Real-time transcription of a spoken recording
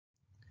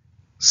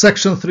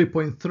Section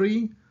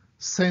 3.3,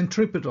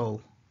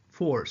 Centripetal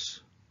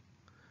Force.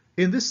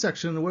 In this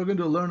section, we're going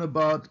to learn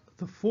about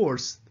the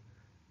force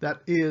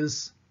that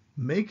is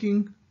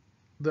making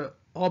the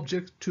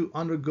object to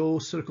undergo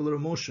circular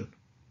motion.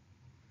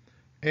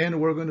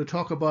 And we're going to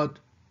talk about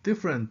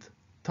different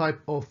type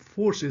of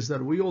forces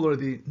that we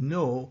already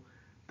know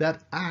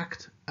that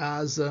act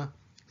as a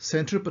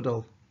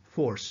centripetal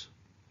force.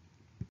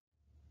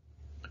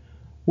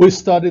 We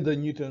studied the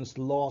Newton's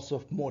laws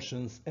of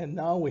motions, and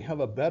now we have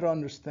a better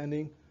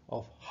understanding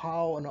of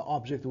how an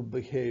object will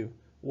behave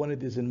when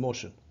it is in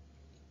motion.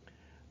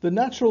 The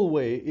natural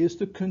way is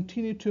to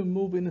continue to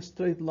move in a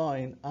straight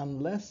line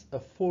unless a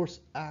force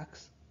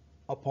acts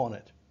upon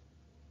it.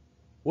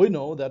 We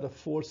know that a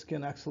force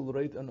can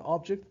accelerate an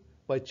object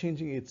by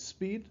changing its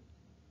speed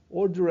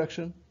or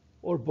direction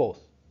or both.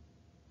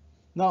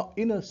 Now,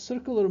 in a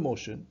circular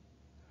motion,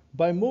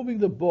 by moving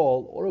the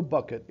ball or a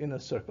bucket in a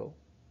circle,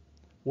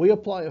 we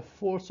apply a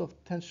force of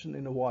tension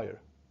in a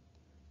wire.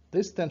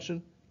 This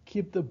tension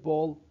keeps the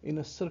ball in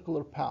a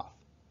circular path.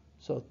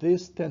 So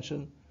this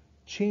tension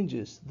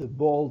changes the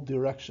ball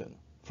direction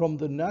from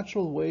the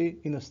natural way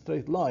in a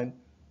straight line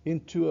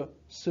into a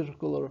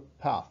circular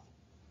path.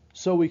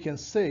 So we can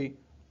say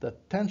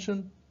that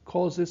tension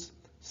causes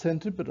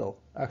centripetal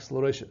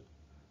acceleration.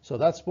 So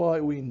that's why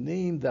we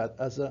name that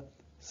as a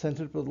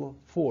centripetal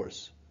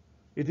force.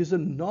 It is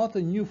not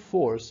a new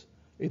force.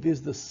 It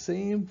is the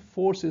same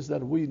forces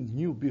that we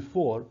knew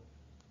before,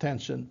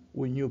 tension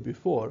we knew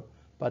before,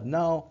 but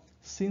now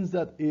since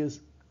that is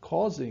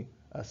causing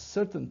a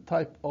certain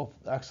type of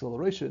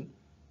acceleration,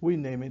 we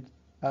name it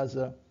as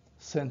a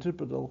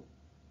centripetal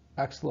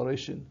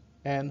acceleration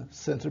and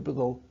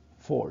centripetal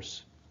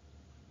force.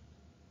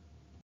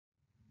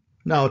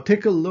 Now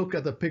take a look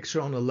at the picture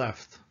on the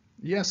left.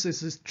 Yes,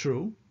 this is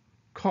true.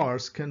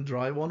 Cars can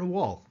drive on a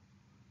wall.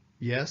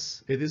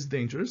 Yes, it is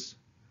dangerous.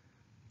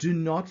 Do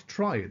not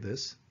try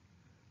this.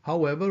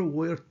 However,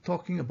 we're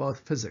talking about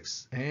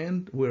physics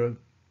and we're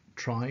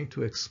trying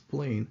to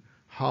explain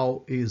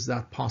how is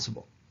that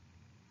possible.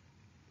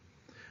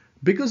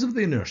 Because of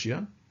the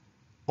inertia,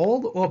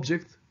 all the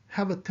objects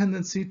have a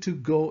tendency to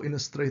go in a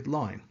straight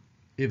line.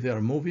 If they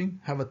are moving,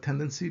 have a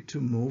tendency to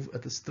move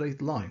at a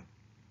straight line.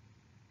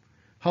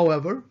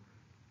 However,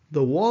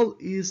 the wall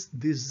is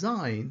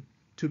designed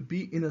to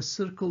be in a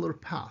circular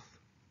path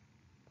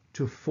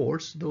to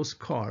force those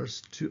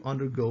cars to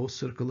undergo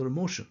circular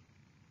motion.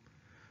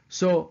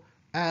 So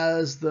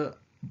as the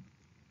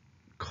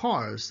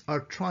cars are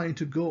trying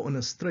to go on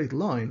a straight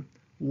line,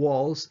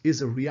 walls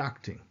is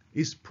reacting,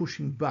 is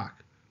pushing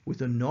back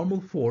with a normal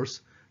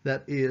force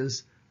that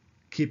is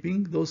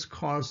keeping those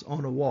cars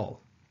on a wall.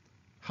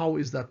 How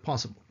is that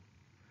possible?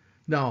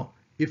 Now,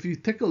 if you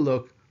take a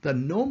look, the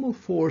normal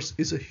force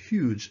is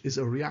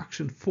a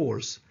reaction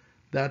force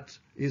that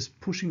is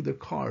pushing the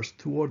cars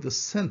toward the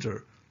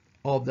center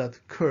of that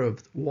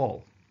curved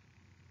wall.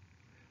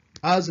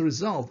 As a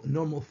result,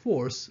 normal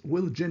force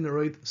will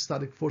generate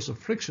static force of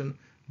friction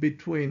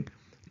between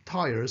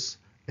tires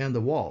and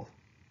the wall.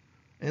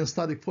 And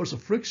static force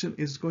of friction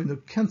is going to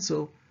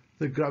cancel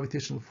the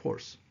gravitational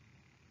force.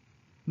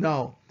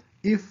 Now,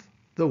 if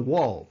the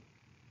wall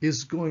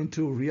is going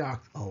to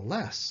react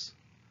less,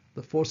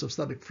 the force of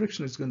static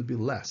friction is going to be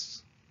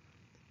less.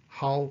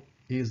 How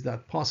is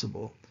that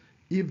possible?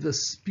 If the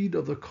speed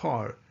of the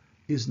car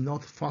is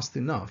not fast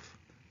enough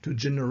to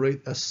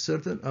generate a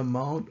certain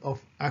amount of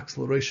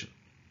acceleration,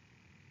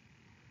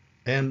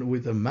 and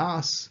with a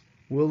mass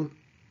will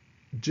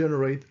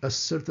generate a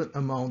certain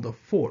amount of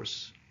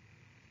force,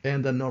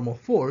 and the normal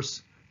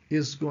force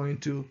is going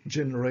to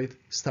generate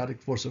static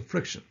force of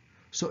friction.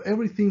 So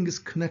everything is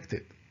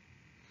connected.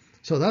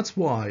 So that's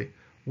why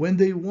when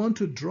they want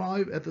to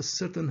drive at a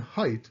certain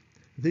height,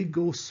 they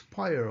go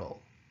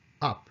spiral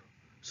up.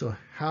 So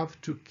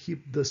have to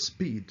keep the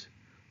speed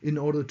in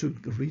order to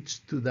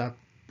reach to that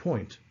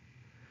point.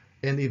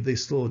 And if they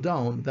slow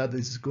down, that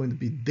is going to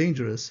be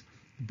dangerous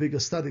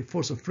because static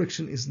force of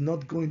friction is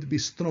not going to be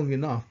strong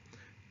enough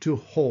to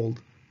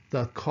hold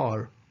that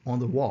car on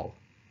the wall.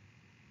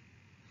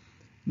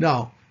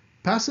 Now,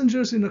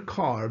 passengers in a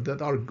car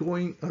that are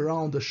going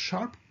around a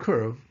sharp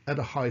curve at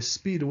a high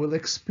speed will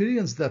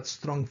experience that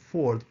strong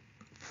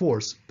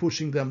force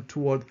pushing them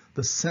toward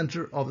the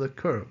center of the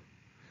curve.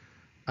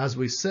 As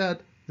we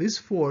said, this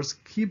force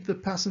keeps the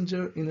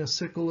passenger in a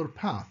circular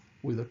path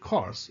with the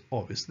cars,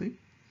 obviously.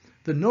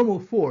 The normal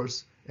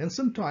force and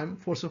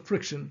sometimes force of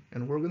friction,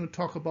 and we're going to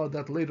talk about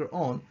that later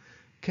on,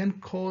 can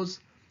cause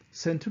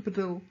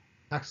centripetal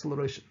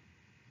acceleration.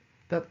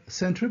 That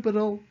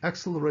centripetal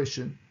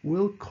acceleration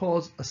will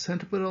cause a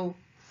centripetal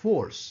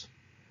force,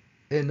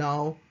 and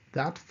now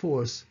that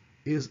force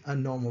is a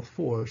normal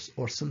force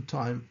or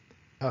sometimes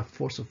a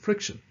force of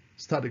friction,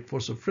 static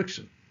force of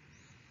friction.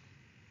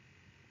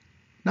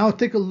 Now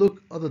take a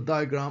look at the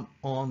diagram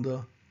on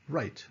the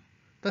right.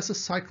 That's a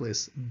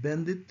cyclist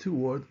bended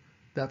toward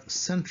that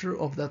center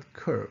of that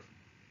curve,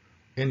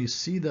 and you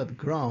see that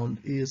ground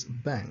is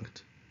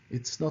banked.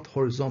 It's not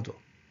horizontal,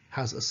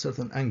 has a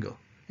certain angle,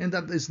 and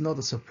that is not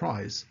a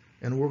surprise,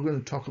 and we're going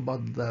to talk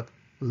about that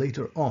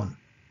later on.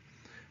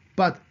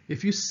 But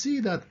if you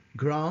see that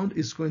ground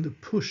is going to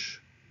push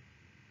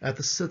at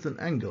a certain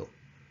angle,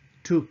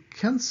 to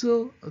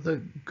cancel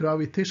the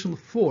gravitational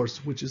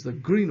force, which is the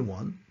green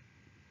one,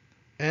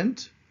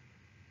 and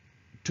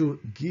to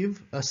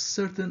give a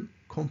certain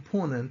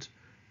component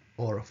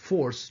or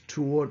force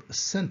toward the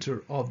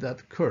center of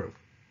that curve,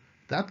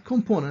 that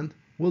component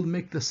will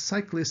make the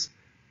cyclist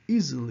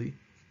easily,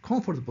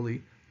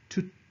 comfortably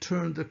to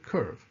turn the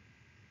curve.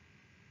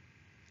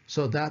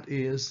 So that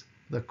is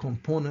the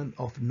component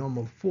of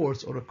normal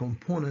force, or a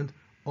component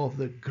of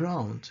the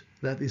ground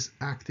that is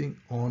acting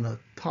on the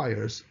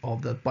tires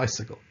of that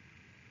bicycle,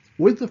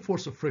 with the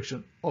force of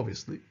friction,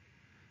 obviously,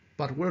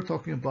 but we're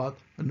talking about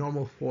a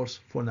normal force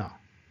for now.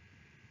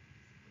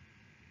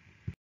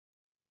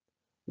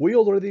 We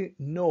already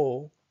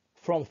know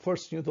from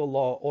first Newton's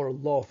law, or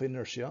law of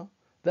inertia,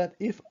 that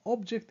if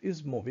object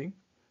is moving,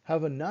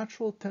 have a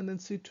natural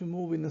tendency to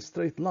move in a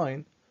straight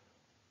line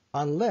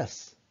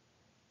unless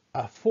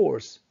a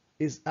force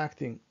is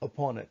acting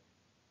upon it.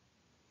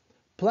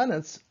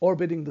 Planets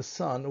orbiting the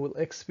sun will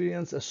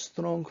experience a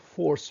strong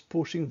force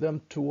pushing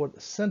them toward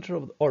the center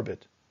of the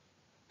orbit,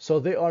 so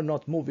they are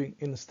not moving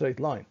in a straight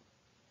line.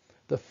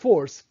 The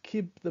force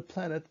keeps the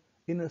planet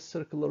in a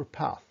circular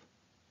path.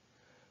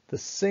 The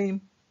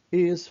same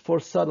is for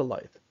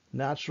satellite,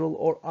 natural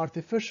or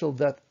artificial,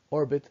 that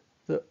orbit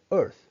the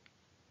Earth.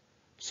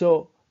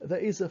 So there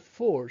is a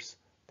force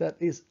that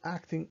is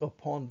acting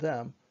upon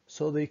them,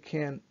 so they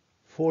can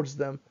force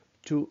them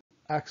to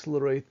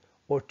accelerate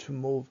or to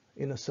move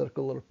in a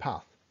circular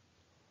path.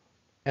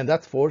 And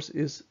that force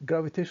is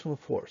gravitational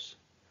force.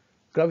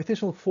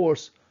 Gravitational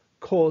force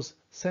causes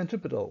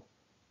centripetal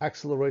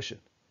acceleration,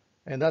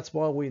 and that's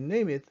why we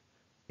name it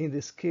in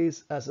this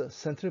case as a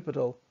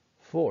centripetal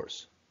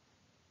force.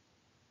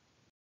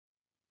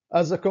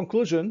 As a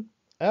conclusion,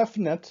 F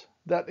net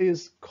that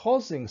is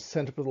causing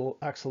centripetal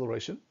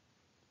acceleration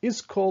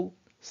is called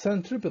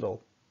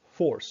centripetal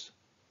force,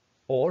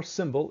 or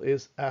symbol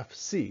is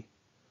Fc.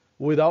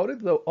 Without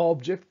it, the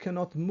object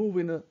cannot move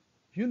in a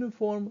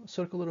uniform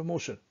circular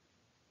motion.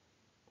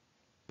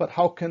 But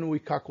how can we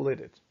calculate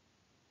it?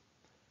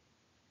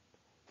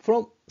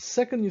 From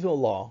second Newton's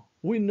law,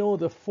 we know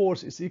the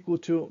force is equal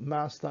to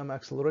mass times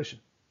acceleration.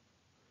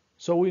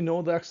 So we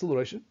know the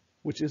acceleration,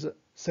 which is a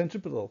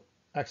centripetal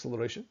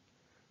acceleration,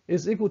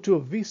 is equal to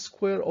v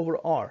squared over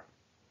r.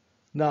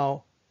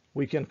 Now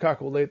we can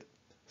calculate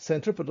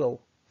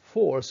centripetal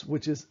force,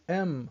 which is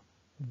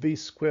mv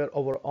squared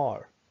over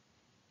r.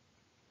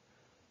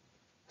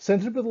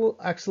 Centripetal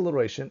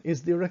acceleration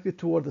is directed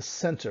toward the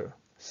center,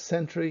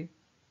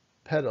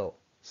 centripetal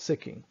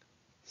seeking.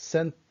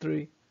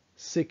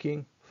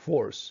 Centri-seeking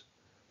force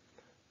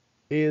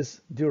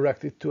is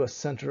directed to a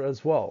center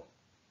as well.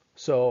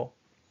 So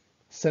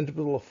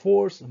centripetal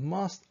force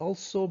must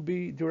also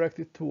be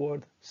directed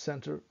toward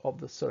center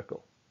of the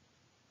circle.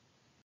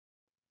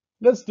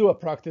 Let's do a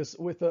practice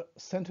with the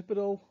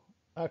centripetal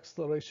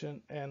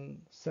acceleration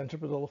and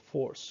centripetal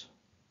force.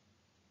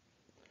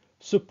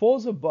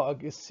 Suppose a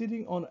bug is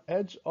sitting on the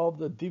edge of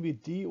the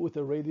DVD with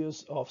a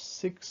radius of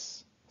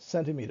 6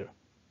 centimeters.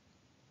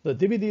 The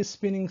DVD is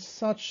spinning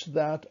such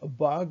that a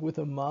bug with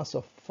a mass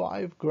of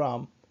 5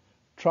 grams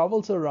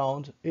travels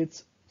around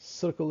its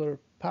circular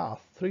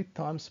path 3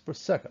 times per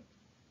second,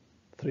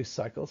 3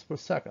 cycles per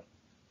second.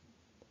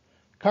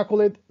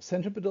 Calculate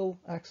centripetal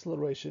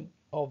acceleration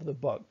of the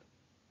bug.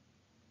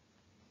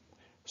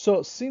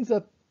 So since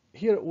that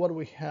here what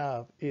we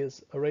have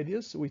is a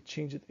radius, we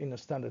change it in a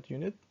standard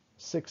unit,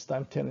 6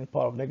 times 10 in the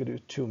power of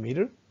negative 2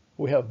 meter.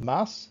 We have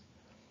mass,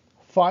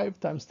 5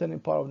 times 10 in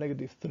the power of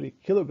negative 3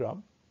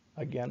 kilogram.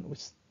 Again, we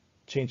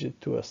change it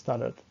to a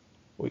standard,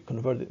 we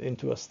convert it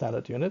into a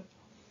standard unit.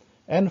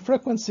 And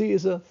frequency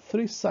is a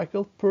 3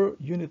 cycle per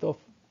unit of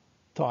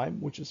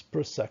time, which is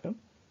per second,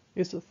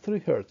 is 3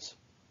 hertz.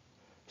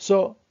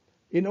 So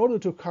in order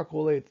to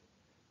calculate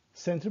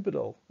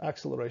centripetal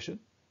acceleration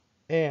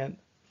and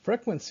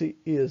frequency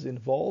is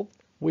involved,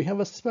 we have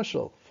a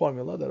special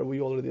formula that we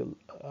already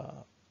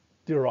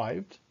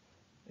derived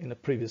in a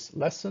previous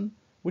lesson,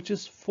 which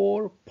is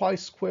 4 pi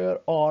square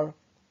r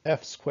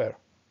f square.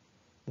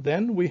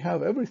 Then we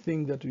have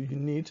everything that you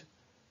need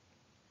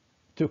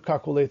to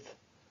calculate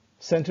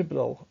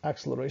centripetal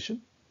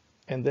acceleration,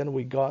 and then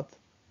we got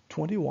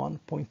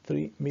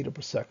 21.3 meters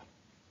per second.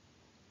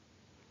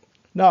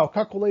 Now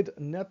calculate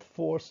net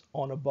force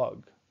on a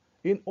bug.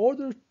 In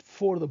order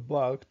for the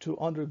bug to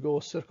undergo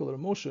circular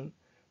motion,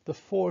 the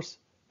force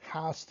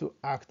has to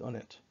act on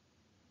it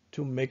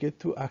to make it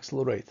to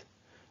accelerate.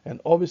 And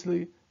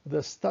obviously,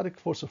 the static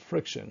force of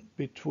friction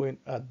between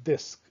a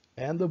disk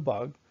and the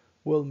bug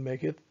will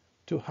make it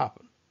to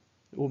happen.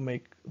 It will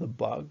make the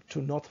bug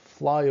to not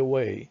fly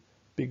away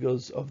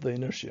because of the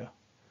inertia.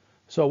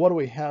 So what do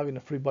we have in a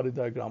free body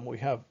diagram? We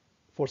have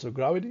force of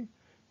gravity,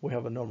 we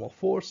have a normal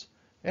force,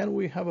 and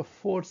we have a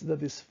force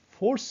that is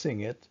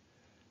forcing it,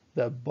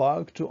 the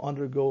bug, to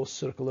undergo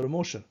circular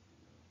motion.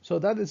 So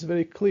that is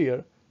very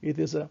clear. It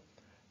is a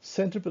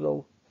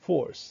centripetal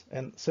force,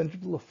 and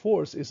centripetal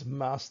force is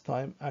mass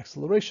times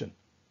acceleration,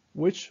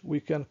 which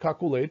we can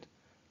calculate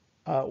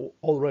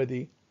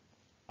already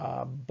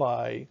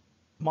by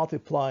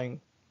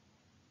multiplying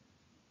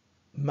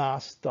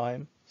mass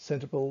time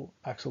centripetal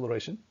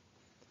acceleration.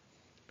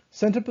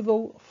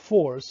 Centripetal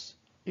force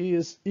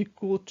is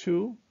equal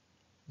to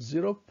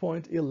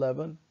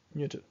 0.11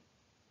 Newton.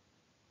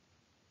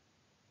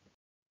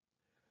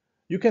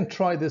 You can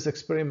try this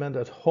experiment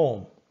at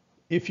home.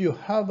 If you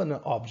have an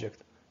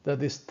object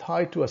that is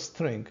tied to a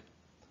string,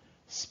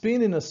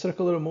 spin in a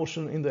circular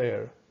motion in the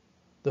air,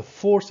 the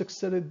force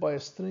exerted by a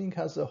string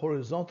has a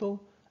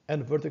horizontal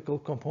and vertical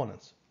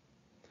components.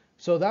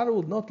 So that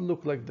would not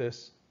look like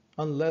this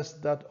unless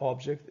that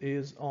object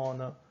is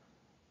on a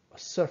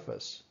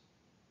surface,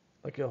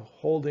 like a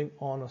holding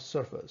on a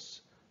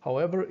surface.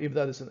 However, if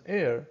that is in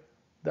air,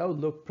 that would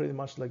look pretty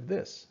much like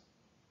this,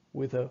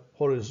 with a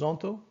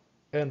horizontal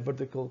and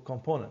vertical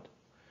component.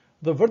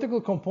 The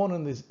vertical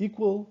component is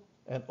equal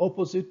and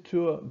opposite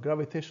to a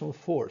gravitational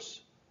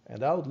force, and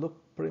that would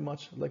look pretty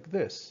much like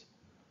this.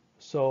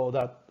 So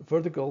that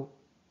vertical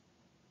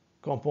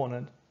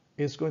component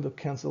is going to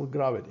cancel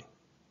gravity.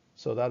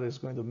 So that is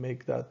going to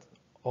make that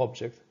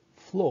object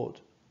float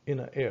in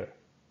the air.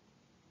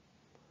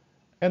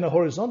 And a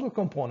horizontal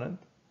component,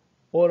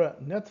 or a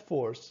net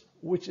force,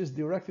 which is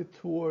directed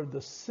toward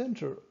the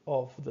center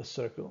of the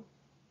circle,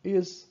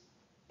 is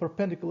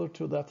perpendicular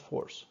to that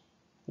force.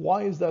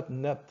 Why is that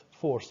net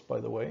force, by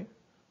the way?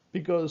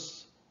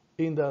 Because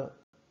in the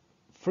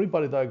free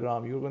body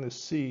diagram, you're going to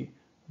see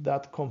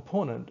that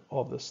component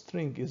of the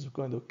string is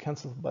going to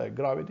cancel by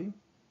gravity.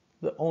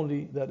 The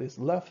only that is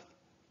left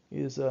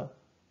is a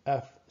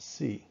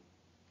Fc.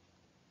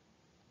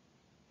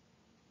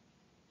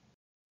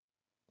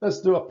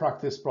 Let's do a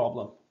practice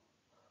problem.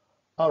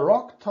 A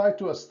rock tied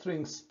to a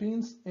string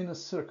spins in a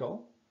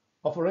circle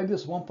of a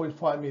radius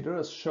 1.5 meter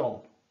as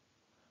shown.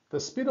 The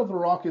speed of the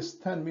rock is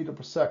 10 meters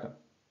per second.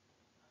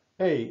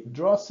 A.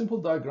 Draw a simple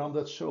diagram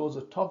that shows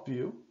a top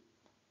view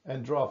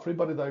and draw a free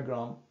body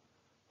diagram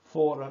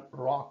for a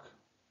rock.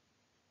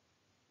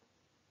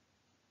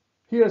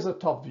 Here's a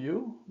top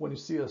view when you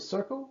see a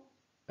circle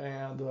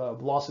and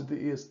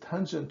velocity is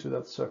tangent to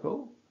that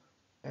circle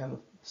and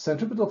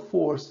centripetal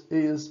force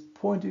is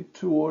pointed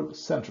toward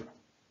center.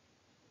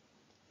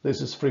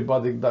 This is free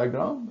body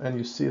diagram, and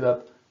you see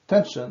that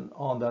tension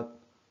on that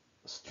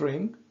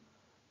string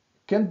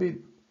can be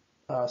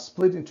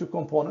split into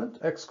component.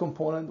 X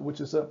component,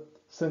 which is a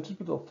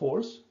centripetal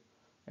force,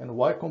 and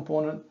Y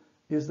component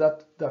is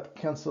that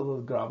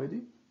cancels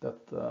gravity that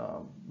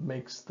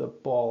makes the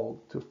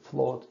ball to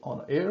float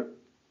on air.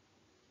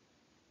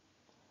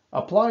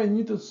 Apply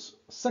Newton's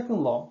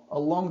second law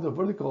along the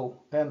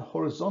vertical and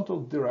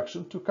horizontal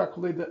direction to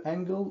calculate the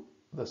angle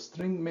the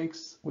string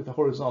makes with the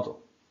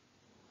horizontal.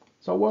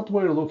 So what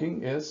we're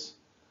looking is,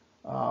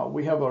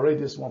 we have a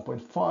radius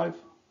 1.5,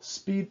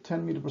 speed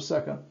 10 meters per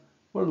second.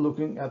 We're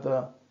looking at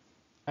the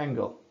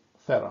angle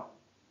theta.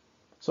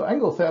 So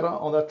angle theta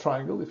on that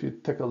triangle, if you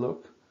take a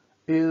look,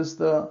 is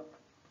the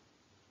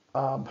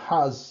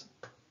has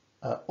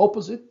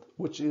opposite,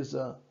 which is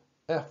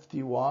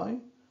FTY,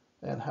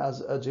 and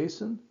has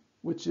adjacent,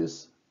 which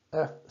is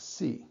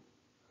FC.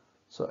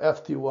 So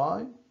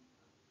FTY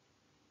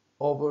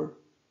over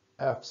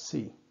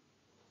FC.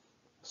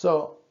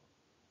 So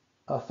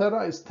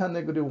theta is tan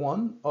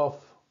 -1 of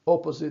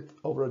opposite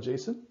over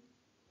adjacent.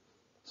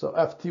 So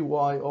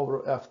FTY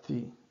over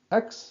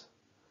FTX.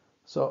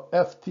 So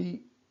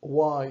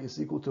FTY is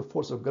equal to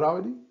force of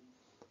gravity,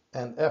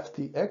 and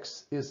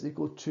FTX is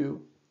equal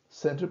to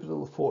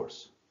centripetal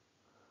force.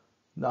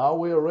 Now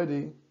we are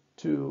ready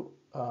to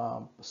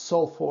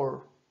solve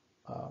for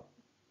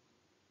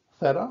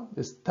theta.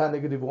 Is tan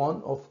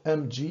 -1 of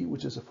mg,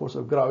 which is a force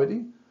of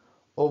gravity,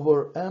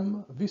 over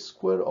mv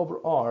squared over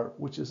r,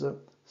 which is a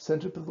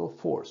centripetal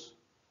force.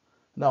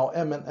 Now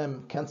m and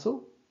m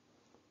cancel,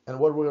 and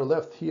what we're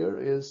left here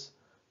is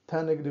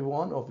tan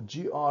 -1 of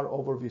gr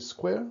over v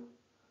squared.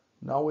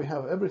 Now we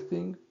have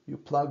everything. You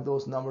plug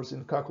those numbers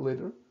in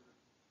calculator,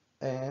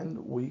 and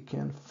we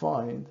can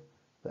find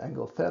the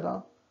angle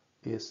theta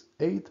is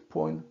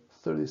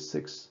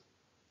 8.36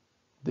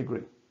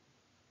 degree.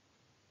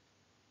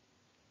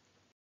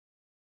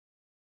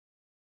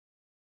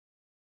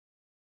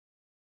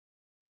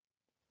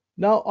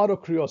 Now, out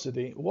of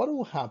curiosity, what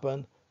will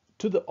happen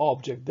to the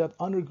object that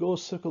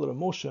undergoes circular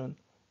motion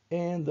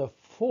and the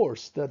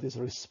force that is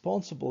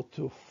responsible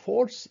to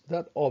force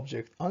that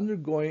object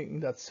undergoing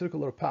that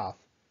circular path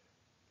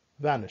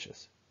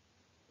vanishes?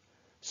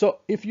 So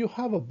if you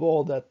have a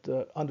ball that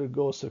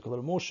undergoes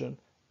circular motion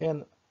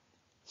and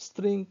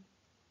string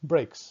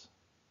breaks,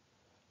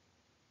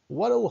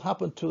 what will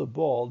happen to the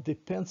ball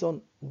depends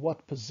on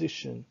what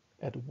position,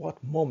 at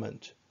what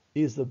moment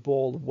is the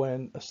ball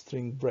when a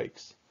string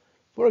breaks.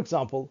 For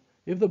example,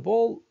 if the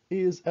ball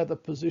is at a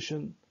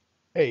position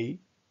A,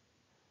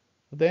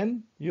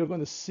 then you're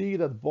going to see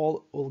that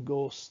ball will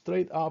go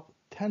straight up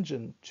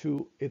tangent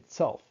to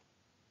itself.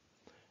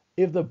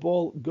 If the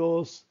ball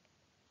goes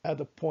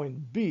at a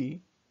point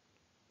B,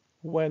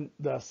 when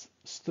the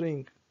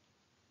string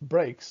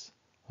breaks,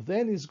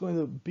 then it's going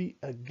to be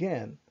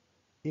again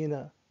in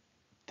a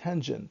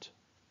tangent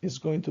is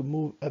going to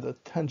move at a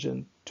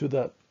tangent to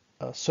that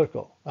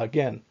circle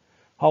again.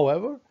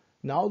 However,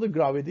 now the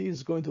gravity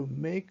is going to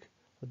make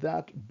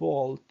that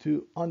ball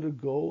to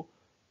undergo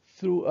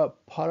through a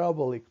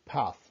parabolic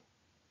path.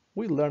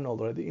 We learned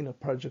already in a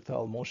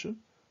projectile motion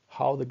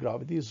how the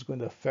gravity is going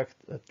to affect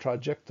the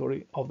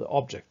trajectory of the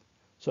object.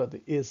 So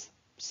it is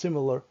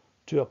similar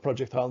to a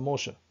projectile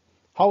motion.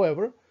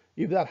 However,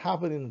 if that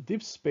happened in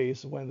deep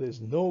space when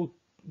there's no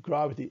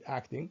gravity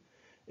acting,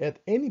 at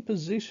any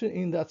position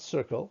in that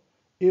circle,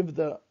 if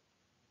the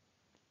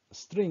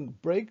string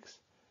breaks,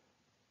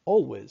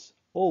 always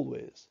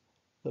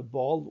the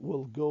ball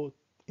will go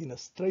in a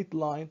straight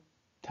line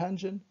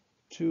tangent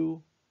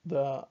to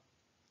the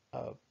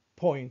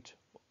point,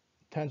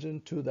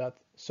 tangent to that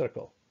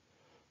circle.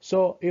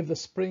 So if the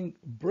spring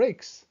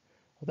breaks,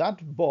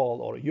 that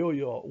ball or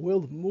yo-yo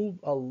will move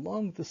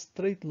along the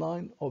straight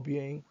line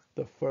obeying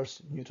the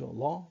first Newton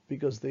law,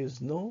 because there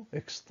is no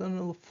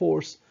external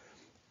force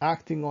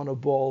acting on a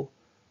ball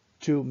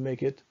to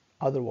make it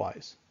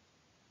otherwise.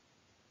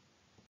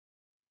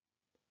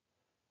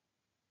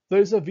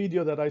 There is a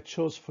video that I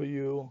chose for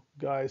you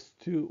guys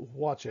to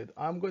watch it.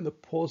 I'm going to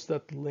post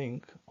that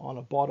link on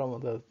the bottom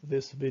of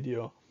this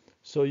video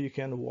so you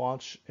can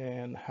watch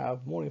and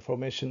have more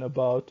information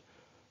about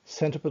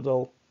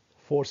centripetal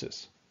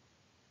forces.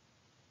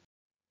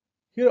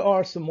 Here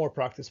are some more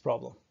practice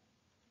problems.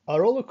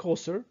 A roller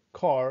coaster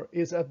car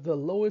is at the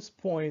lowest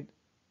point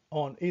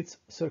on its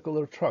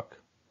circular track.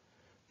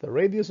 The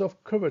radius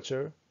of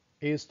curvature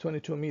is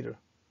 22 meters.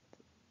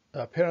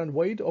 The apparent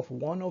weight of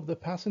one of the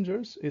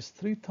passengers is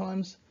 3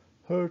 times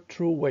her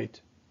true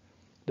weight.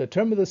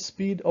 Determine the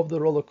speed of the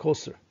roller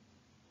coaster.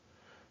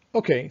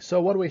 Okay,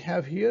 so what we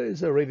have here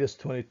is a radius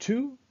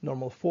 22,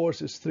 normal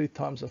force is 3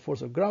 times the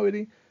force of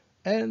gravity,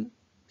 and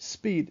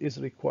speed is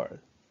required.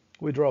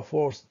 We draw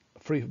a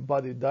free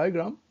body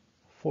diagram,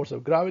 force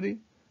of gravity,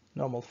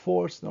 normal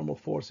force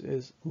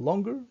is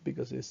longer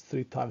because it's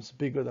 3 times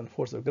bigger than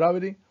force of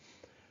gravity.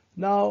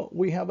 Now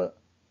we have a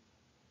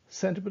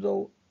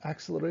centripetal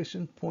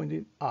acceleration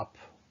pointing up.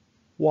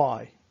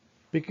 Why?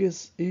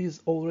 Because it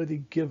is already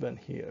given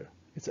here.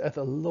 It's at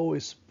the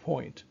lowest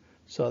point.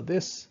 So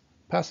this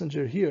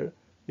passenger here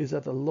is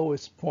at the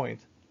lowest point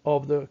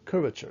of the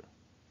curvature.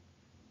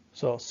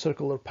 So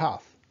circular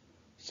path.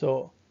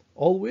 So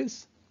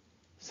always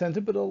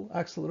centripetal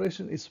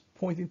acceleration is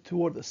pointing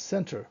toward the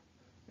center,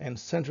 and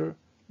center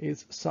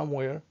is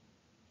somewhere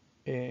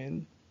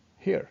in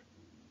here.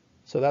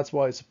 So that's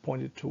why it's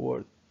pointed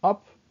toward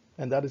up,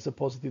 and that is a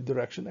positive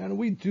direction. And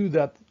we do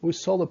that, we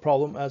solve the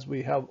problem as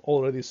we have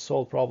already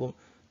solved problem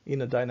in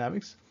the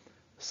dynamics.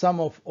 Sum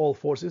of all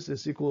forces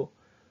is equal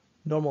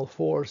normal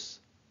force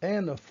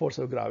and a force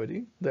of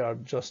gravity. There are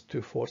just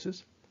 2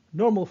 forces.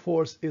 Normal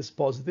force is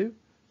positive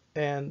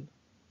and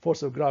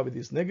force of gravity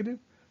is negative.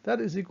 That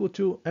is equal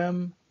to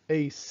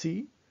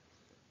MAC.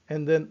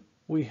 And then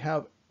we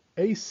have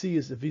AC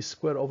is V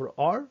squared over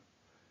R.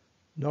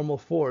 Normal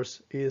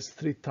force is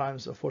 3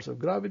 times the force of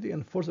gravity,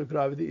 and force of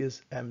gravity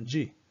is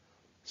mg.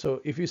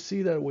 So if you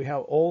see that we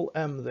have all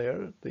m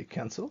there, they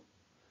cancel.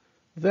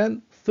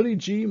 Then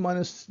 3g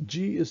minus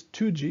g is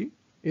 2g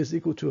is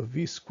equal to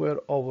v squared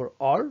over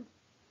r.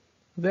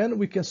 Then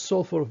we can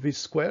solve for v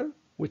squared,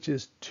 which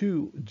is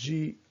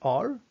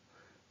 2gr,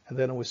 and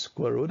then we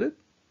square root it.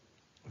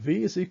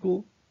 V is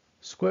equal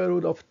square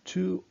root of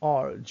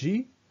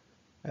 2rg,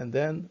 and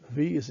then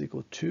v is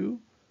equal to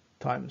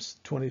times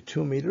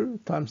 22 meter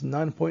times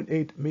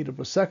 9.8 meter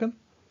per second,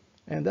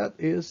 and that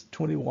is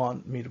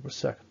 21 meter per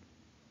second.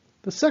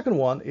 The second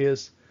one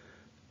is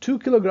 2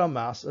 kilogram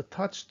mass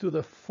attached to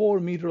the 4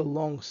 meter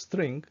long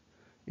string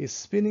is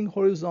spinning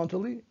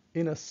horizontally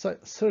in a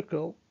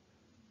circle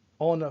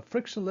on a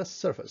frictionless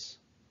surface.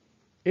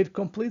 It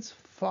completes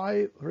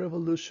 5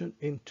 revolutions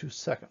in 2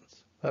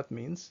 seconds. That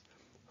means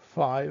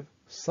 5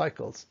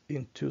 cycles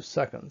in 2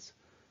 seconds.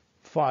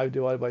 5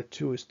 divided by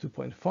 2 is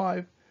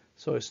 2.5,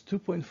 so it's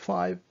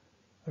 2.5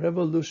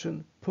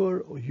 revolution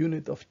per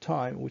unit of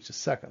time, which is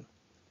second.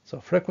 So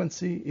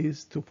frequency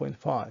is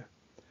 2.5.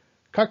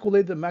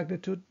 Calculate the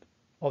magnitude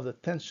of the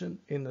tension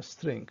in the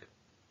string.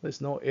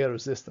 There's no air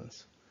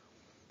resistance.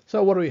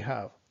 So what do we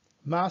have?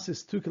 Mass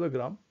is 2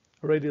 kilogram,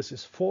 radius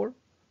is 4,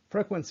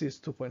 frequency is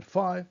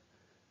 2.5,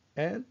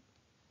 and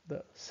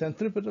the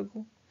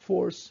centripetal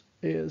force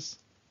is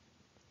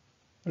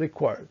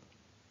required.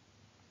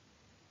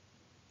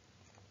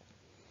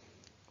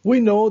 We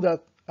know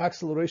that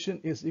acceleration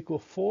is equal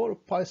 4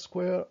 pi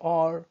square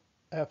r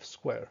f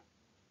square.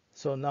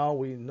 So now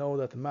we know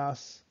that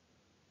mass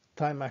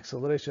time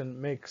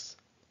acceleration makes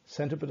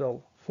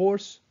centripetal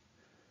force,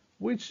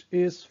 which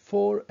is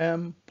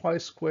 4m pi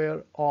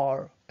square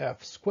r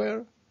f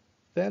square.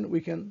 Then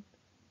we can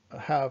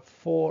have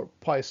 4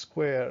 pi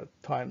square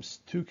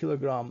times 2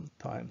 kilogram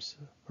times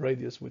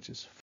radius, which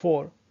is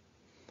 4,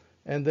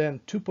 and then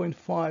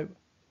 2.5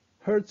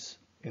 hertz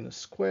in a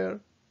square.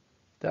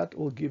 That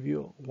will give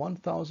you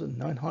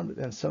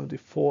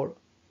 1974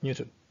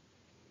 Newton,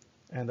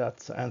 and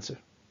that's the answer.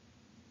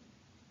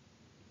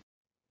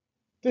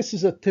 This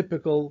is a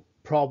typical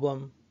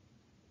problem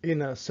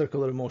in a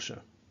circular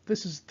motion.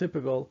 this is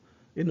typical,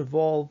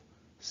 involve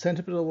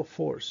centripetal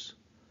force,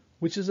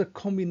 which is a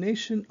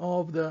combination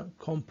of the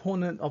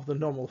component of the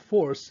normal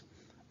force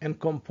and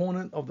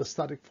component of the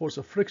static force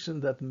of friction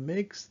that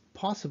makes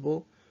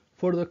possible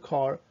for the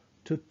car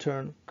to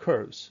turn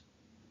curves.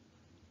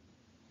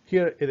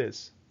 Here it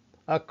is.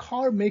 A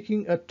car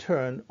making a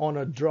turn on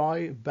a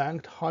dry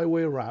banked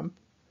highway ramp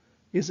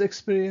is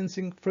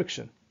experiencing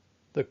friction.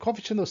 The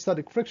coefficient of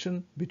static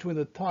friction between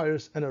the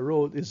tires and a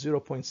road is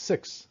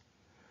 0.6.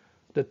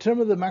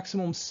 Determine the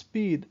maximum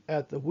speed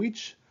at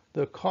which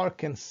the car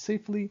can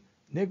safely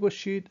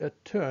negotiate a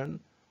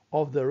turn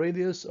of the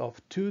radius of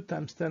 2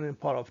 times 10 to the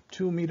power of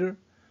 2 meter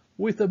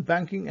with a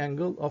banking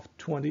angle of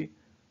 20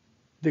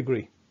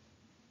 degree.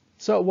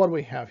 So what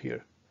we have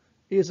here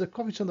is a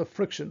coefficient of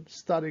friction,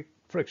 static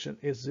friction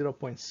is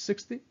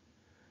 0.60,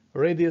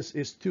 radius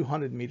is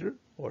 200 meter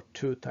or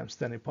 2 times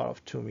 10 to the power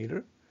of 2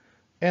 meter,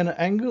 and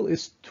angle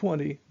is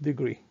 20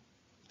 degree.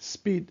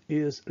 Speed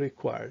is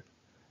required.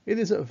 It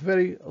is a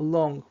very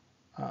long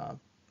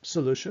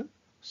solution,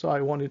 so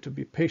I want you to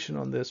be patient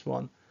on this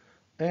one.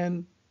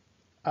 And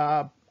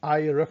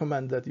I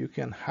recommend that you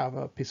can have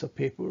a piece of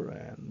paper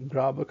and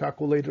grab a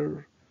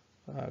calculator,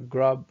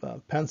 grab a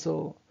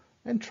pencil,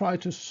 and try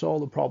to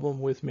solve the problem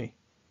with me.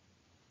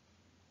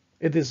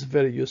 It is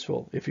very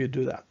useful if you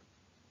do that.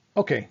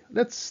 Okay,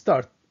 let's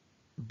start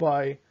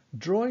by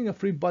drawing a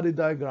free body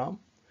diagram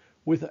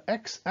with the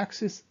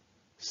x-axis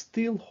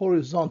still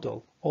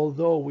horizontal,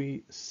 although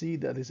we see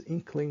that is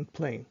inclined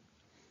plane.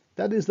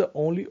 That is the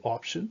only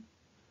option,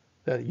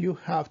 that you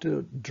have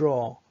to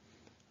draw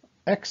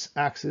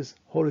x-axis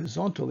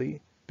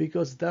horizontally,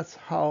 because that's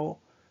how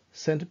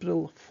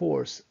centripetal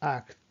force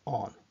acts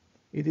on.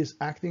 It is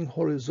acting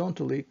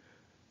horizontally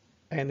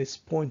and is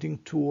pointing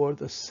toward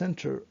the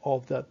center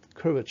of that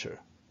curvature.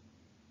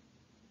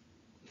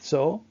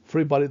 So,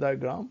 free body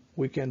diagram,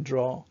 we can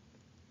draw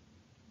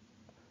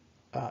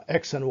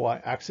x and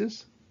y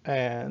axis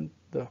and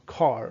the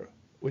car,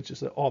 which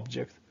is the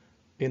object,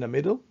 in the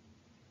middle.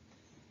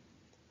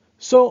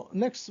 So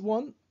next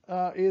one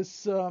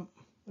is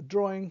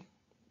drawing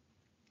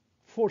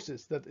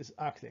forces that is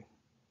acting.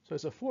 So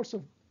it's a force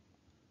of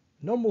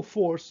normal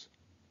force,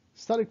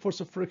 static force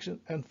of friction,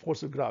 and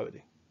force of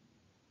gravity.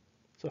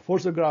 So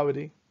force of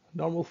gravity,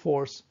 normal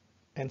force,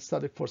 and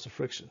static force of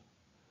friction.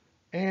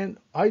 And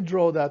I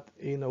draw that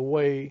in a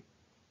way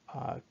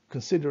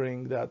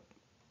considering that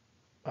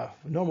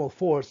normal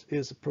force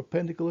is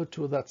perpendicular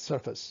to that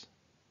surface,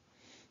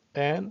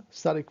 and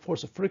static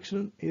force of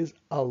friction is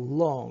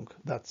along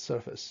that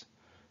surface,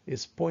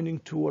 is pointing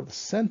toward the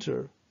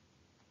center,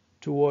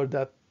 toward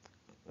that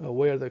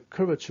where the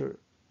curvature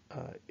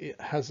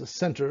it has a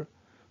center,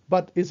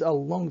 but is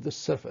along the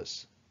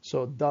surface,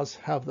 so it does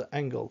have the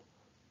angle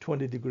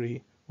 20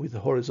 degree with the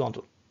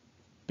horizontal,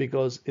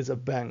 because it's a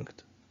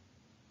banked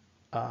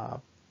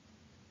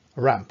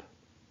ramp.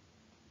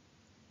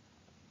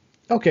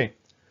 Okay,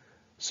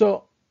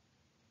 so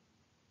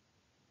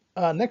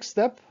next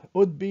step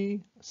would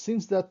be,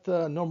 since that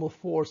normal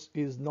force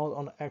is not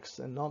on x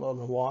and not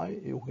on y,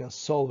 you can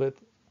solve it,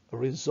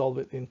 resolve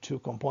it in two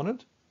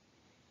components,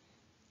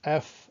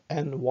 F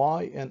and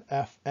y and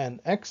F and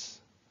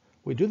x.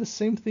 We do the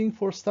same thing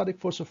for static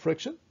force of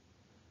friction.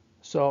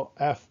 So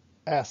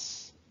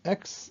Fs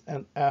x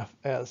and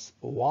Fs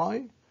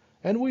y,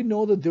 and we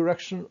know the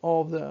direction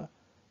of the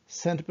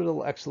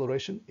centripetal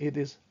acceleration. It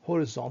is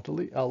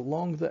horizontally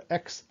along the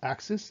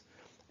x-axis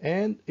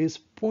and is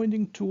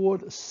pointing toward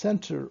the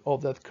center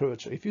of that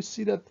curvature. If you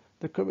see that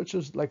the curvature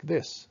is like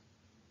this,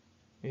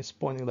 it's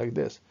pointing like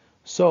this,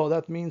 so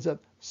that means that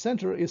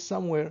center is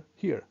somewhere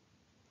here.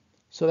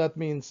 So that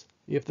means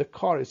if the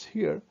car is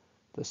here,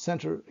 the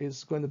center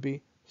is going to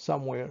be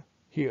somewhere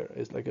here.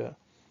 It's like a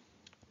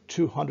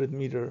 200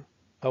 meter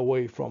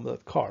away from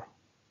that car.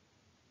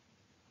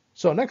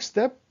 So next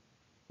step,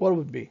 what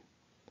would be?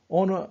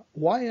 On a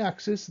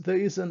y-axis, there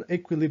is an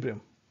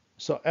equilibrium.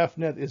 So F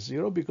net is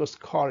 0 because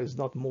car is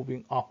not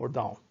moving up or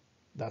down.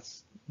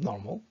 That's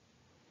normal.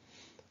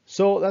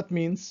 So that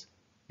means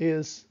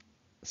is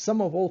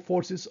sum of all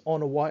forces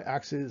on a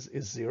y-axis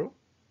is 0.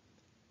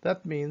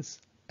 That means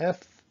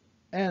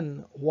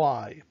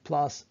Fny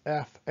plus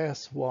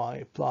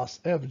Fsy plus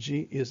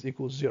Fg is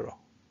equal to 0.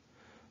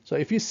 So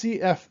if you see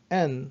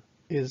Fn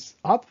is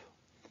up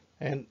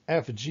and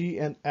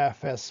Fg and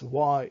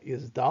Fsy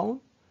is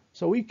down,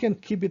 so we can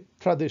keep it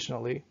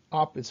traditionally.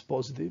 Up is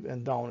positive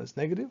and down is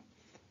negative.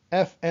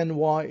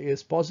 Fny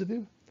is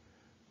positive.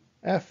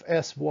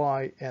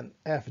 Fsy and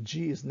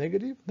Fg is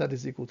negative. That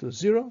is equal to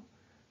 0.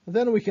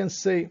 Then we can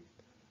say,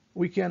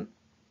 we can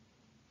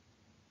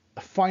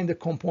find the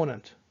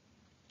component.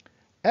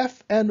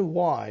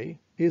 Fny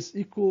is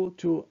equal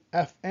to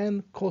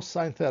Fn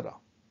cosine theta.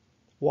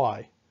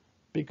 Why?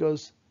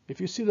 Because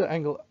if you see the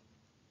angle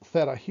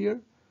theta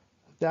here,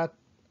 that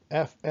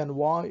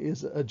Fny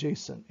is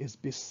adjacent, is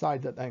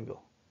beside that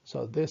angle.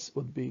 So this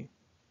would be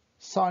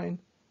sine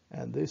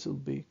and this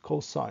would be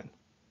cosine.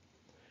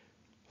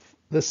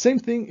 The same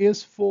thing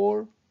is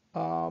for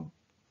the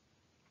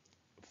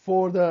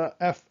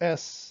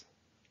Fs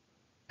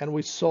and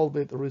we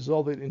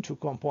resolve it into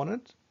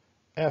component.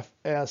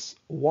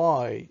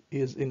 Fsy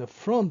is in the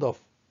front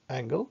of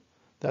angle,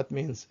 that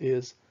means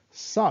is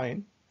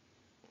sine,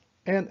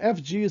 and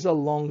Fg is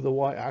along the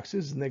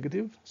y-axis,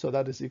 negative, so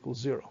that is equal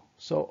 0.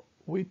 So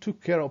we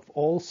took care of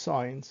all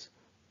signs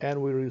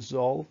and we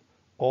resolved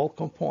all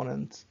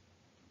components.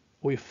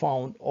 We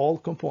found all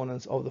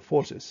components of the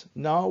forces.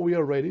 Now we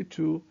are ready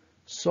to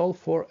solve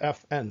for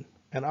Fn,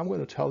 and I'm going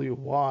to tell you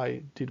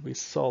why did we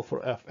solve for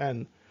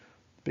Fn,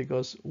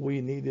 because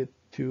we needed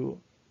to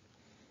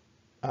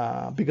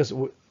because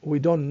we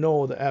don't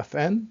know the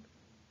Fn,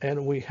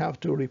 and we have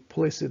to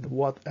replace it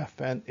what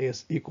Fn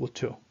is equal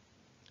to.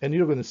 And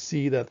you're going to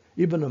see that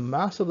even the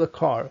mass of the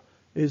car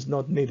is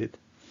not needed.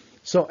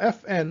 So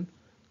Fn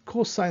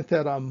cosine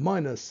theta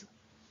minus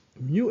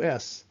mu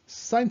s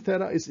sine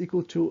theta is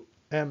equal to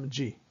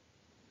mg.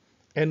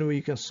 And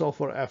we can solve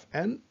for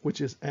Fn,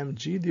 which is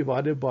mg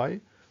divided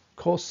by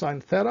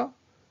cosine theta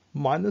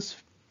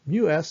minus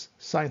mu s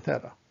sine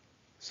theta.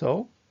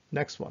 So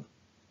next one.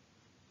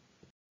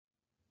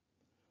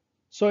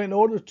 So in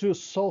order to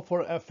solve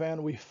for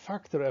Fn, we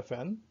factor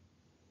Fn.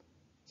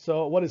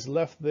 So what is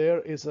left there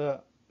is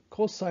a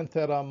cosine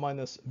theta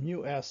minus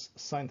mu s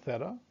sine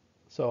theta.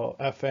 So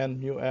Fn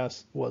mu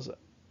s was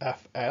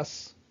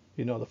Fs.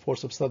 You know, the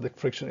force of static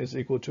friction is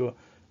equal to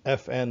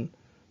Fn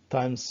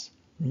times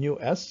mu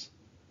s.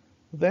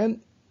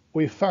 Then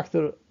we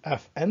factor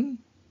Fn,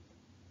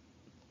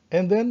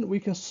 and then we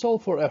can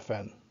solve for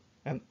Fn.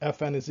 And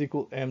Fn is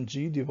equal to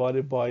mg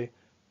divided by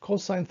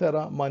cosine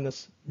theta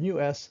minus mu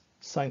s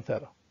sine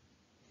theta.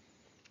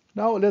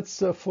 Now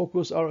let's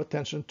focus our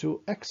attention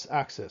to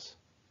x-axis.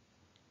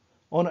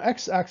 On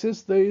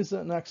x-axis there is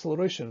an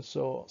acceleration,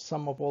 so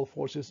sum of all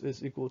forces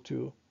is equal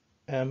to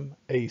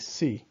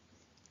mac.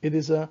 It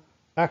is a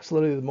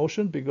accelerated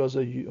motion because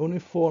a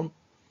uniform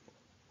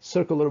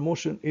circular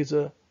motion is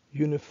a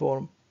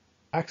uniform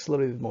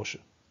accelerated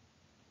motion.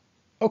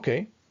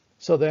 Okay,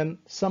 so then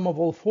sum of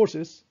all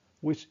forces,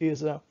 which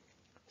is a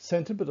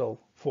centripetal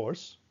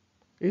force,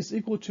 is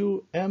equal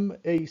to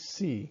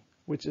mac,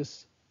 which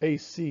is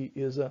ac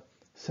is a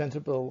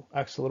centripetal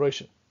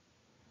acceleration.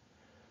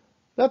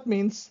 That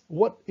means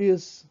what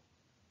is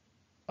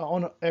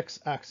on an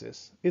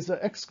x-axis is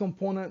the x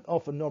component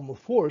of a normal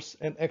force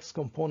and x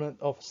component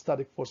of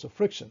static force of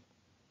friction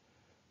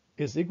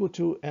is equal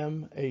to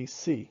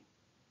mac.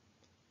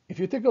 If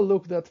you take a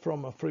look at that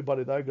from a free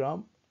body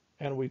diagram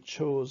and we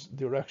chose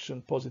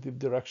direction, positive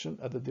direction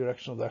at the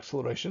direction of the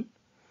acceleration,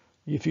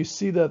 if you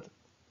see that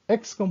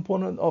x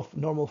component of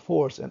normal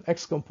force and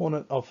x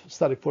component of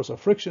static force of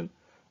friction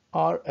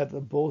are at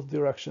both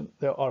directions,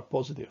 they are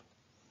positive.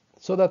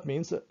 So that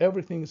means that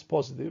everything is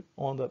positive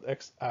on that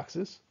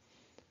x-axis,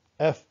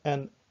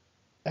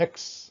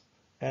 Fnx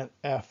and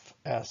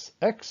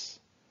Fsx.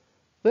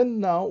 Then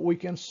now we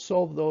can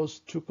solve those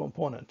two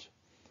components.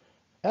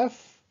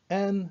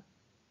 Fnx,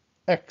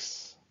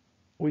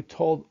 I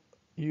told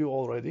you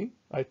already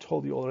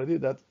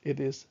that it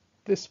is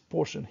this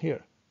portion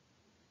here,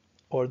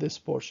 or this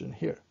portion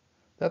here.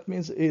 That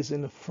means it is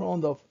in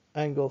front of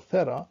angle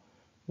theta,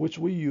 which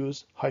we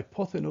use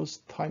hypotenuse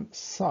times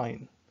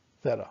sine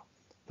theta.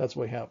 That's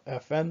why we have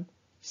Fn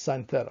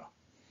sine theta.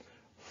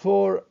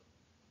 For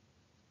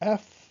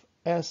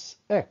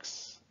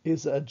Fsx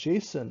is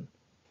adjacent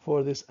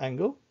for this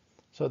angle,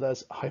 so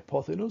that's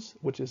hypotenuse,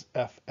 which is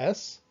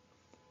Fs,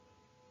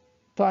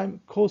 times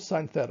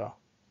cosine theta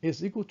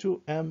is equal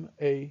to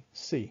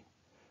mac.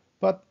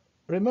 But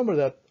remember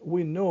that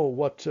we know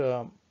what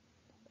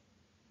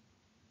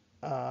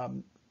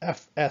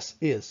Fs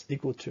is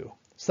equal to.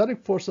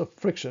 Static force of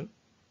friction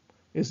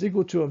is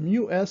equal to a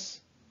mu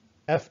s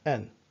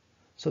Fn.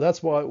 So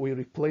that's why we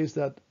replace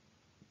that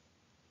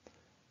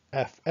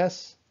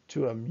Fs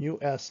to a mu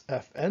s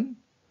Fn,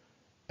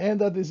 and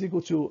that is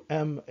equal to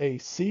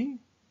mac,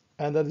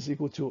 and that is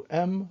equal to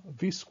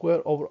mv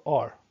squared over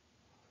r.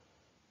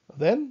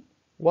 Then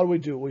what we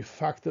do, we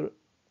factor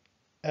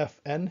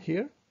Fn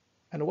here,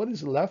 and what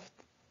is left,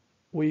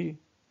 we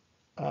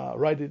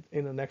write it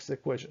in the next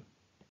equation.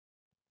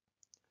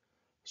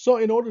 So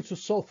in order to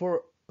solve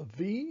for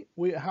v,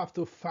 we have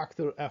to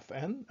factor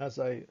Fn, as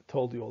I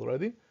told you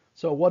already.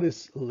 So what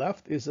is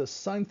left is a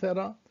sine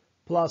theta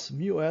plus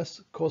mu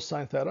s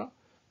cosine theta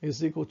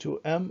is equal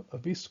to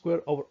mv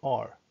squared over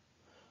r.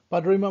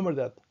 But remember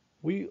that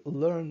we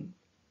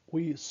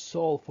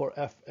solve for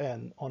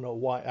Fn on a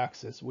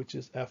y-axis, which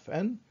is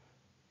Fn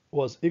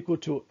was equal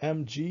to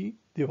mg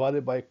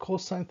divided by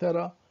cosine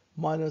theta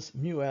minus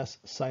mu s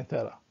sine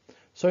theta.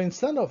 So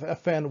instead of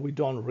Fn we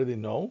don't really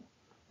know,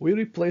 we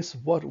replace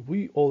what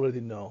we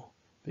already know,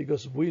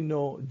 because we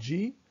know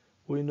g,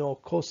 we know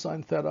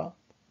cosine theta,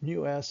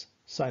 mu s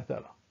sine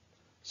theta.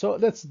 So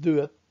let's do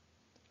it.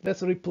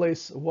 Let's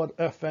replace what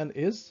Fn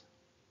is,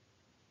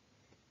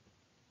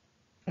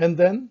 and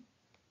then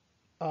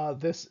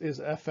this is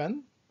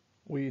Fn,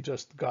 we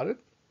just got it,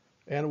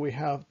 and we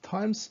have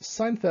times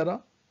sine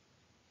theta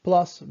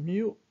plus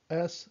mu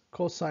s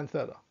cosine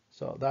theta,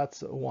 so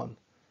that's 1,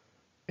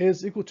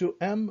 is equal to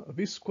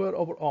mv squared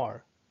over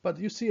r. But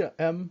you see a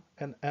m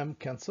and m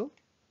cancel,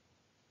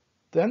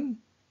 Then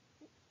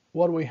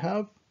what we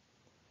have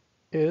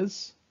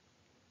is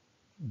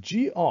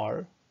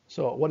GR.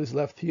 So what is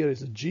left here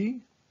is a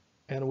G,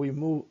 and we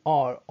move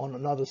R on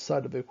another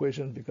side of the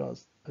equation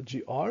because a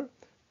GR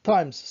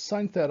times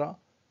sine theta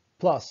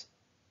plus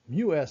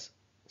mu s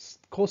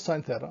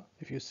cosine theta,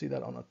 if you see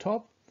that on the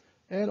top,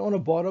 and on the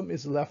bottom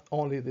is left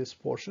only this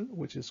portion,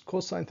 which is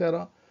cosine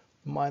theta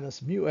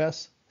minus mu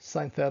s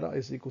sine theta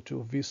is equal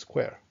to v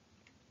square.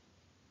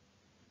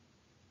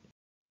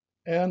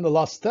 And the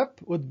last step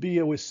would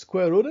be we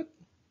square root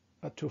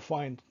it to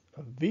find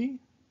v,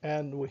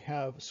 and we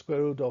have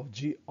square root of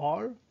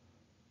gr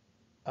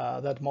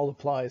that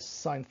multiplies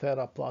sine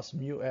theta plus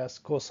mu s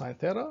cosine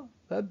theta.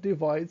 That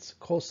divides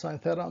cosine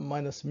theta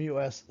minus mu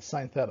s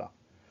sine theta.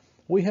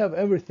 We have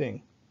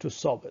everything to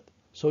solve it.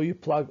 So you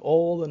plug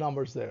all the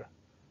numbers there.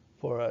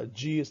 For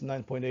g is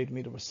 9.8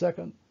 meter per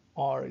second,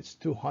 r is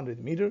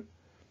 200 meter,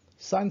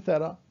 sine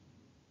theta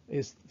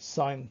is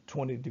sine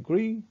 20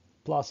 degree,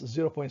 plus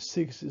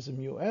 0.6 is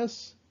mu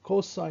s,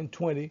 cosine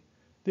 20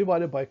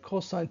 divided by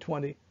cosine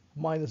 20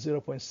 minus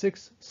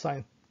 0.6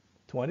 sine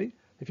 20.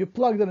 If you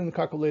plug that in the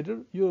calculator,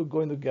 you're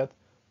going to get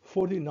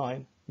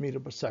 49 meter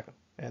per second.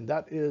 And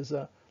that is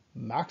a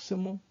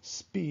maximum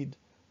speed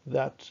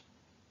that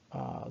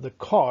the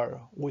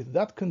car with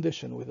that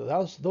condition, with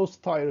those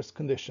tires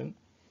condition,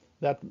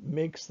 that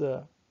makes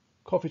the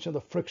coefficient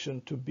of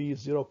friction to be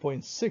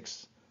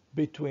 0.6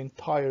 between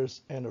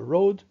tires and a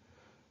road,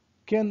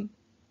 can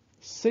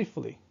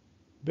safely,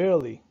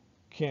 barely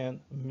can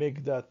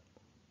make that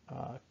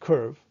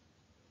curve.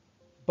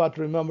 But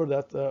remember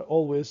that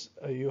always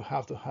you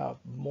have to have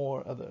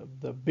more,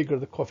 the bigger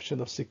the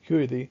coefficient of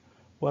security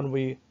when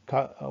we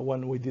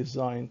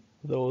design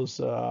those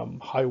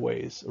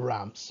highways,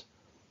 ramps,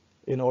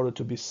 in order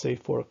to be safe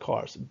for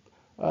cars.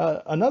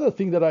 Another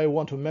thing that I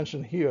want to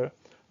mention here,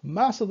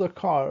 mass of the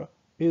car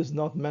is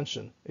not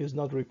mentioned, is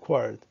not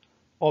required.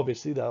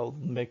 Obviously, that will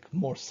make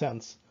more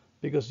sense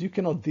because you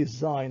cannot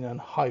design a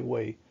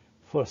highway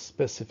for a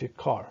specific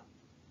car.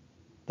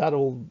 That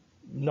will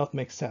not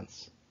make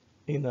sense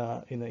in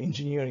an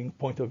engineering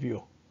point of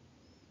view.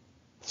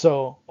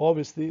 So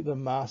obviously the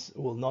mass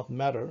will not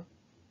matter,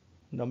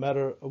 no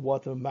matter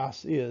what the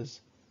mass is.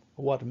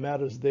 What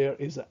matters there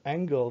is the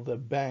angle, the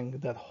bang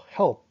that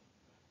help.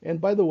 And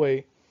by the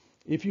way,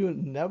 if you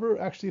never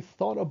actually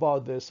thought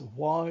about this,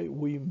 why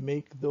we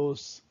make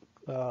those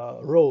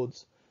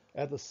roads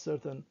at a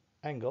certain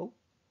angle,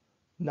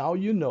 now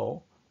you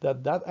know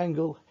that that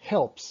angle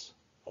helps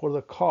for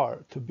the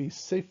car to be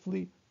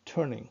safely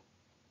turning,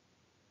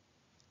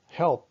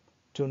 help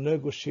to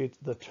negotiate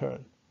the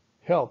turn,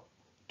 help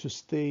to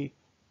stay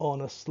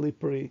on a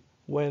slippery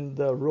when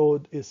the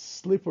road is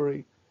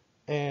slippery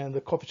and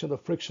the coefficient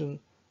of friction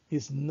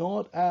is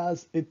not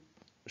as it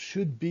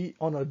should be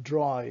on a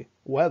dry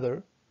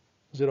weather.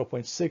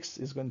 0.6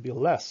 is going to be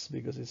less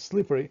because it's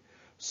slippery.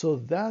 So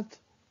that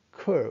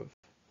curve,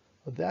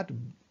 that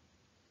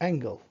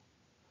angle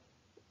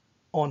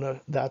on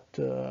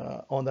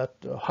that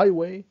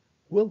highway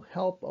will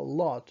help a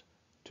lot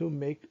to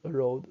make a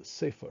road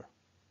safer.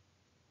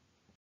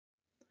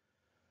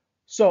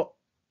 So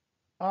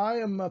I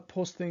am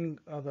posting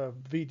the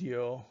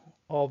video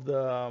of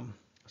the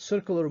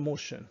circular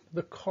motion,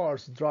 the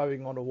cars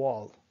driving on a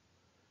wall,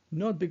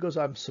 not because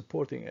I'm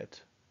supporting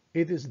it.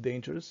 It is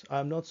dangerous.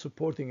 I'm not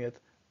supporting it.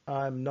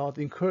 I'm not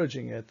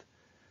encouraging it.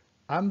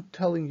 I'm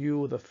telling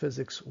you the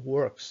physics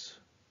works.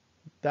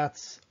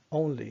 That's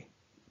only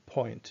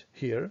point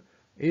here,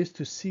 is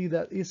to see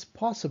that it's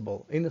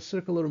possible. In a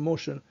circular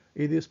motion,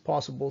 it is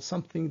possible,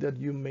 something that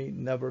you may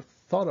never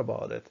thought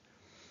about it.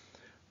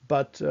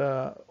 But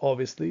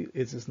obviously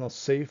it is not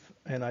safe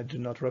and I do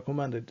not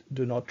recommend it.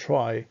 Do not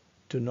try,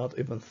 do not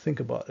even think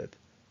about it.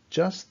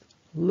 Just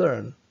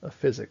learn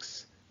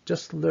physics.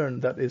 Just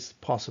learn that is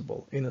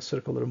possible in a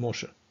circular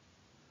motion.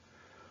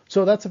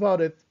 So that's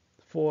about it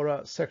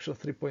for section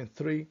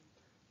 3.3,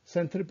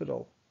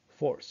 centripetal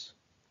force.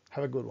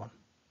 Have a good one.